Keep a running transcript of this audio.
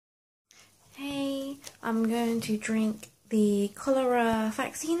I'm going to drink the cholera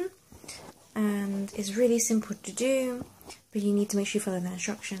vaccine, and it's really simple to do, but you need to make sure you follow the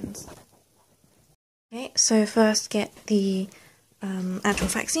instructions. Okay, so first get the actual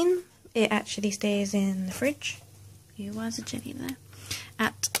vaccine. It actually stays in the fridge. Why is the jelly there?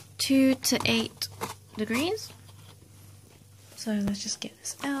 At 2 to 8 degrees. So let's just get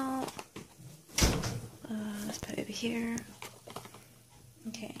this out. Let's put it over here.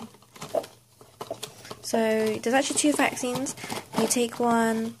 Okay. So there's actually 2 vaccines. You take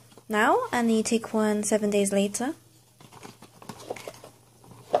one now, and then you take one 7 days later.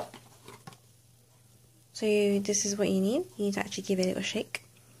 So this is what you need. You need to actually give it a little shake.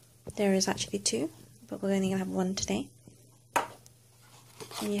 There is actually 2, but we're only going to have 1 today.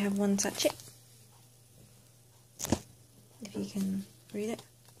 And you have 1 sachet. If you can read it.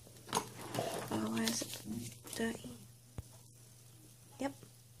 Oh, why is it dirty? Yep.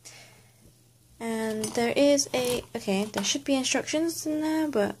 And there is there should be instructions in there,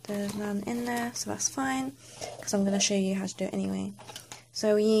 but there's none in there, so that's fine, because I'm going to show you how to do it anyway.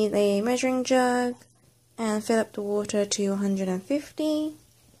 So we need a measuring jug, and fill up the water to 150.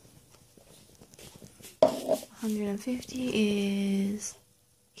 150 is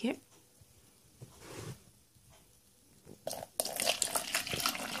here.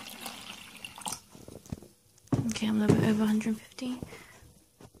 Okay, I'm a little bit over 150.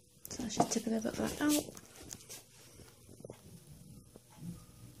 So let's just tip a little bit of that out.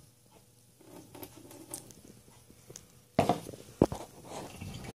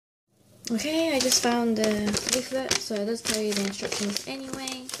 Okay, I just found the leaflet, so it does tell you the instructions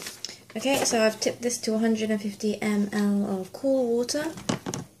anyway. Okay, so I've tipped this to 150 ml of cool water.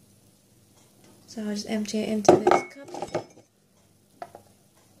 So I'll just empty it into this cup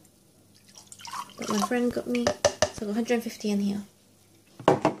that my friend got me. So 150 in here.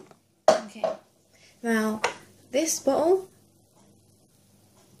 Okay, now this bottle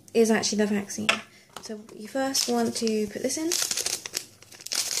is actually the vaccine. So you first want to put this in.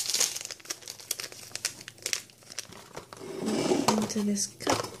 Into this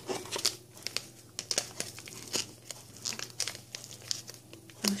cup.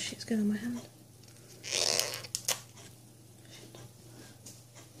 Oh shit, it's going on my hand.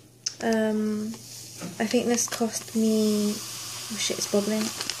 I think this cost me, oh shit, it's bubbling.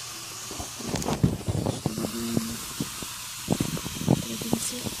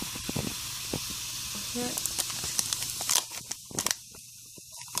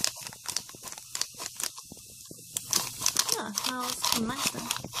 Yeah, it smells nice though.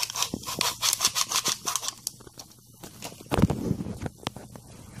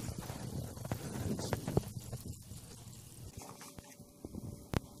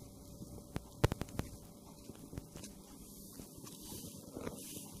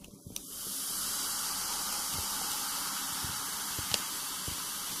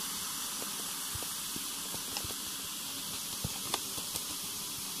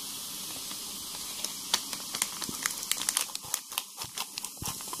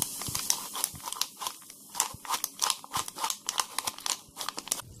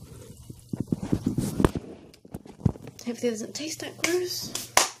 Hopefully it doesn't taste that gross.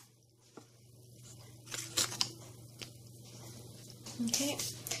 Okay,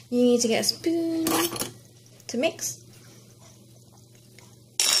 you need to get a spoon to mix.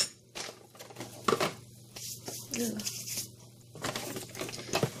 Ugh.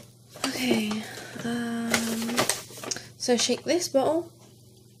 Okay, so shake this bottle.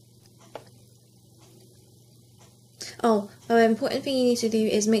 Oh, the important thing you need to do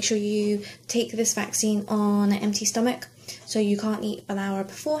is make sure you take this vaccine on an empty stomach. So you can't eat an hour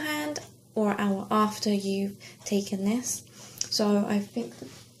beforehand or an hour after you've taken this. So I think the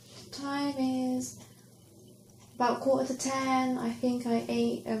time is about 9:45. I think I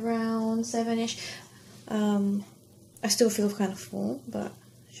ate around 7ish. I still feel kind of full, but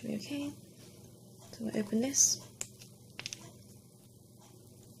it should be okay. So we'll open this.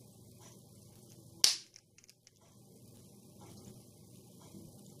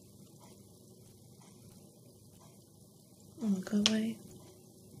 Oh, go away.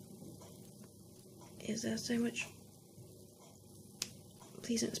 Is there so much?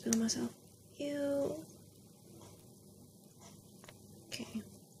 Please don't spill myself. Ew. Okay.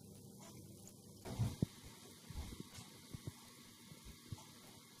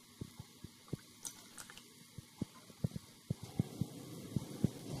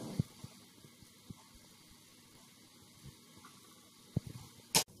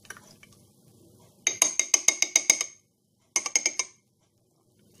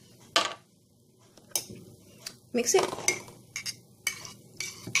 Mix it.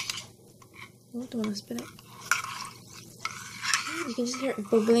 Oh, don't want to spill it. You can just hear it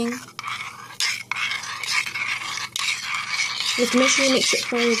bubbling. You have to make sure you mix it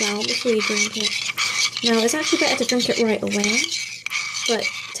very well before you drink it. Now, it's actually better to drink it right away, but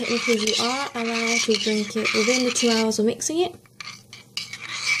technically you are allowed to drink it within the 2 hours of mixing it.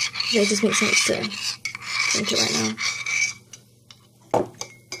 So it just makes sense to drink it right now.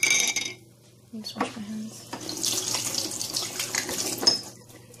 Let me just wash my hands.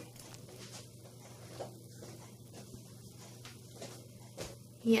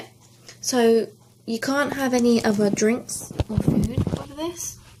 Yeah, so you can't have any other drinks or food over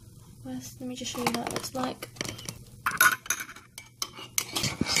this. First, let me just show you what it looks like.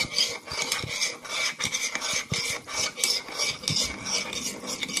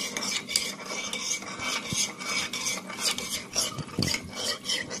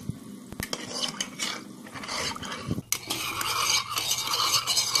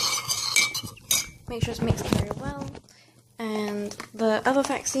 Make sure it's mixed very well. And the other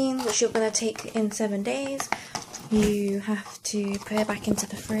vaccine, which you're going to take in 7 days, you have to put it back into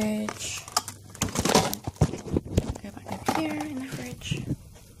the fridge. Go back over here in the fridge.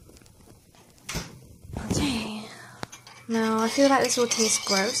 Okay. Now, I feel like this will taste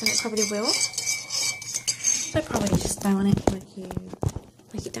gross, and it probably will. So probably just down it like you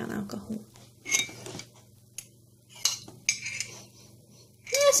down alcohol. Yeah,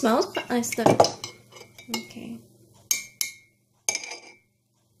 it smells quite nice though. Okay.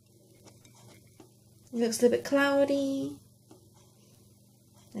 It looks a little bit cloudy.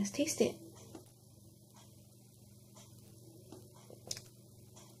 Let's taste it.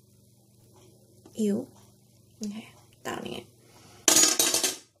 Ew. Okay, downing it.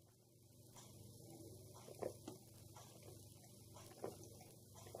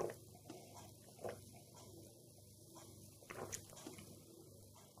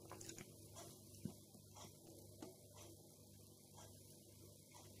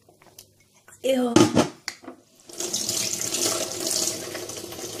 Ew.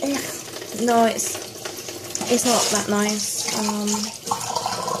 No, it's not that nice.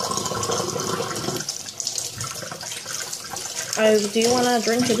 I do want to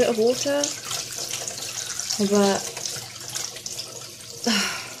drink a bit of water, but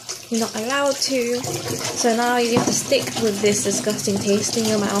you're not allowed to. So now you have to stick with this disgusting taste in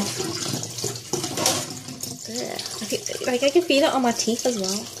your mouth. Ugh. I can feel it on my teeth as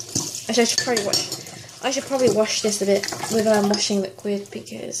well. Actually, I should probably wash this a bit with washing liquid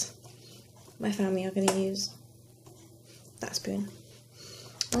because my family are going to use that spoon.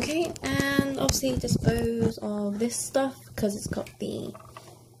 Okay, and obviously dispose of this stuff because it's got the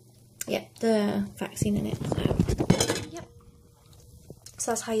vaccine in it. So, yep.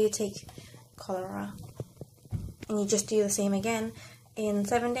 So that's how you take cholera. And you just do the same again in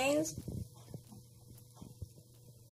 7 days.